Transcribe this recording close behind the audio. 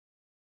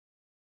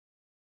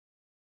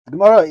The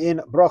Gemara in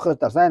Brachas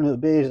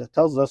Tazayin Beis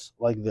tells us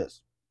like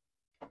this.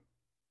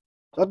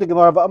 So the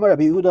Gemara V'Amar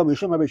Rabbi Yehuda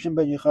Mishum Rabbi Shimon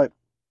ben Yochai.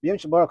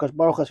 B'yom Shabar Hakadosh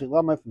Baruch Hu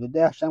Shilama, from the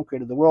day Hashem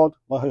created the world.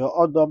 L'Haya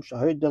Adam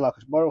Shahid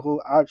Hakadosh Baruch Hu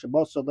Ad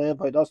Shabasa Leah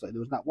V'Hadasa. There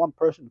was not one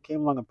person who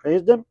came along and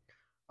praised him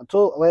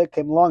until Leah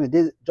came along and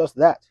did just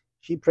that.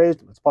 She praised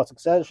him. As Pasuk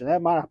says,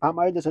 Hashem. Now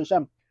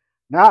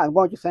I'm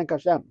going to thank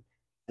Hashem.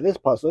 And this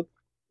Pasuk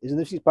is in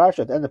this Parshas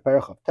at the end of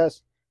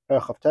Parshas.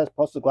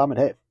 Pasuk Lamed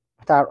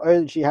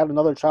Hev. She had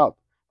another child.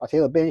 And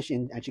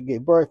she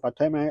gave birth,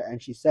 and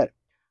she said,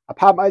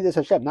 now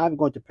I'm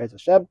going to praise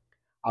Hashem.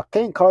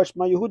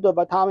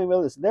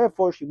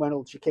 Therefore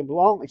she came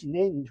along and she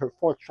named her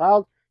fourth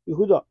child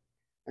Yehuda.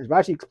 As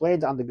Rashi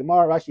explains on the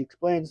Gemara, as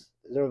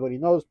everybody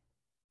knows,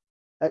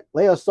 that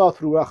Leah saw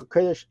through Ruach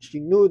HaKodesh, she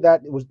knew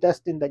that it was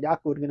destined that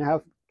Yaakov was going to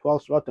have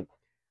 12 Sratim,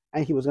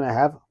 and he was going to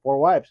have 4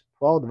 wives.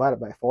 12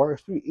 divided by 4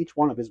 is 3. Each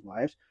one of his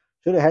wives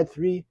should have had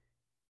 3,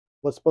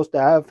 was supposed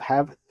to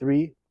have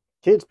 3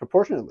 kids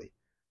proportionately.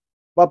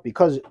 But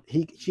because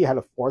she had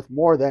a fourth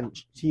more than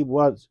she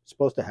was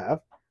supposed to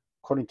have,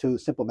 according to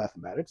simple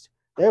mathematics,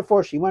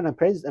 therefore she went and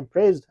praised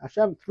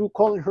Hashem through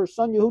calling her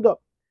son Yehuda.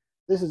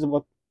 This is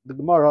what the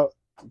Gemara is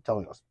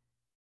telling us.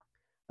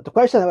 But the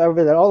question,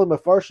 however, that all the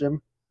Mefarshim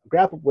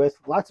grappled with,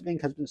 lots of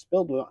ink has been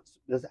spilled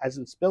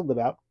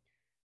about,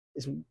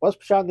 is what's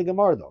Pshat in the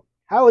Gemara though?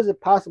 How is it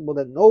possible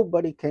that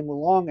nobody came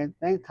along and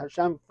thanked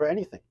Hashem for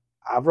anything?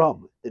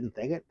 Avraham didn't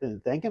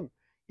thank him.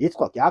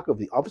 Yitzchak, Yaakov,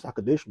 the Avos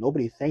HaKadosh,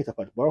 nobody thanked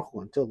Hakadosh Baruch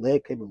Hu until Leah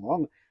came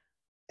along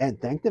and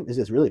thanked him. Is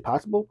this really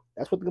possible?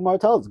 That's what the Gemara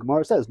tells us. The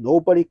Gemara says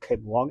nobody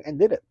came along and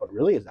did it. But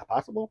really, is that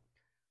possible?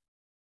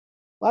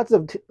 Lots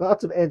of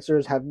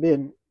answers have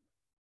been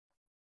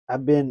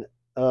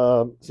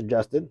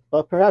suggested,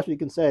 but perhaps we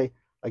can say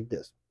like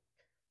this.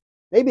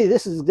 Maybe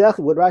this is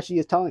exactly what Rashi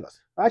is telling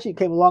us. Rashi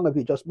came along, as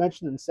we just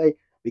mentioned, and say,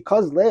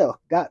 because Leah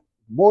got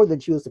more than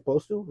she was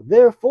supposed to,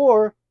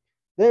 therefore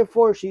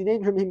she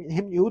named him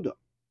Yehuda.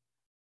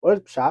 What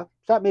is Pshat?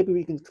 Pshat, maybe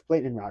we can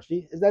explain in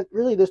Rashi, is that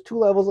really there's 2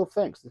 levels of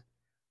thanks.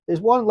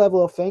 There's one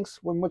level of thanks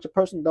in which a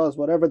person does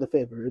whatever the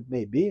favor it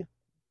may be,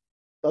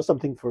 does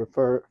something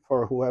for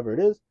whoever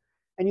it is,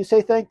 and you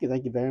say thank you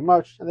very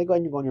much, and they go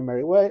and you go on your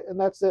merry way, and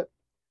that's it.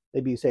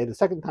 Maybe you say it the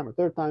second time or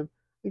third time,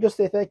 you just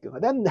say thank you.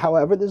 And then,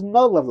 however, there's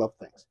another level of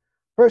thanks.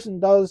 Person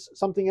does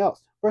something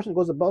else. Person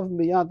goes above and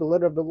beyond the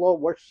letter of the law,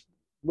 which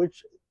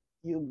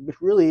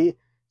really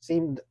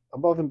seemed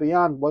above and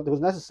beyond what was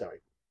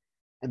necessary.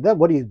 And then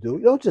what do? You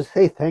don't just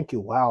say thank you,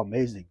 wow,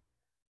 amazing.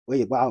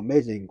 Wait, wow,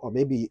 amazing. Or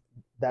maybe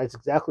that's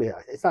exactly it.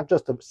 It's not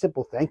just a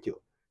simple thank you.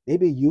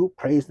 Maybe you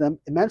praise them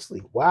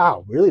immensely.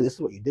 Wow, really? This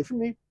is what you did for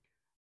me?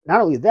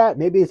 Not only that,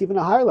 maybe it's even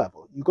a higher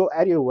level. You go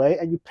out of your way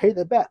and you pay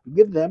them back.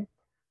 You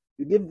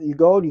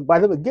go and you buy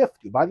them a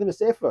gift. You buy them a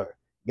sefer.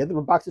 You give them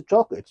a box of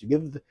chocolates. You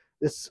give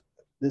this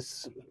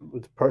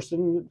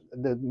person,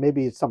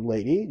 maybe it's some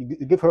lady,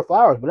 you give her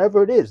flowers,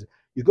 whatever it is.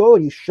 You go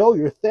and you show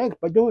your thanks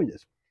by doing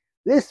this.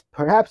 This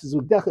perhaps is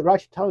exactly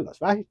Rashi telling us.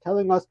 Rashi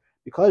telling us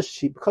because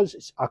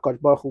Hakadosh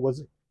Baruch Hu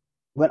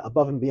went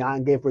above and beyond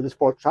and gave her this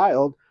 4th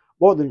child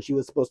more than she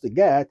was supposed to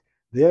get.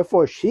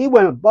 Therefore, she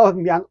went above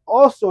and beyond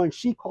also, and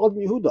she called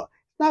him Yehuda.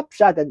 It's not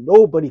Pshat that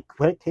nobody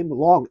came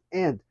along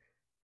and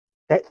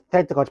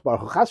thanked the Hakadosh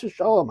Baruch Hu. Chas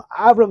v'shalom,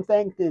 Avram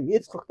thanked him,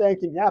 Yitzchak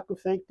thanked him, Yaakov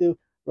thanked him,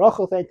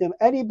 Rachel thanked him,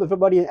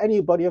 anybody,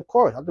 of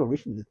course. Not the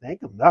Rishon didn't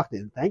thank him. Nach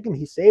didn't thank him.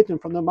 He saved him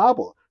from the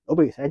Mabul.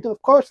 Nobody thanked him.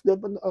 Of course,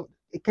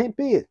 it can't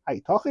be. Are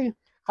you talking?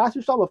 Chas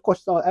v'shalom, of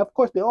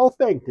course, they all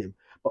thanked him.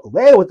 But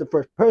Leah was the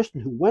first person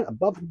who went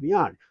above and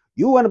beyond.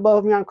 You went above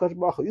and beyond, Hakadosh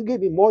Baruch Hu. You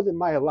gave me more than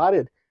my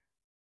allotted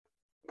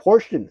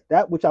portion,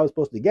 that which I was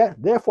supposed to get.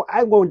 Therefore,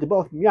 I'm going to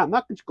above and beyond. I'm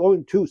not just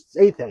going to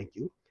say thank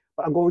you,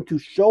 but I'm going to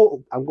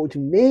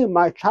name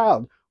my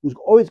child, who's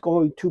always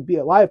going to be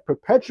alive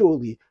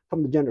perpetually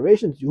from the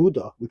generations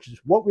Yehuda, which is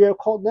what we are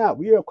called now.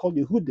 We are called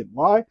Yehudim.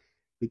 Why?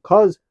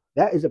 Because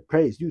that is a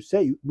praise. You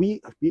say we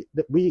are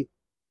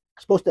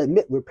supposed to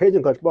admit we're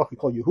praising Hakadosh Baruch Hu. We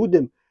call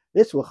Yehudim.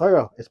 This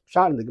l'chara is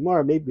Pshat in the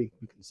Gemara. Maybe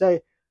we can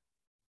say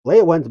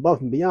Leah went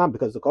above and beyond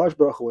because the Hakadosh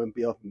Baruch Hu went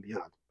above and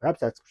beyond.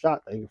 Perhaps that's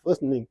Pshat. Thank you for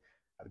listening.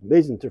 Have an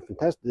amazing,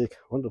 fantastic,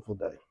 wonderful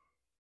day.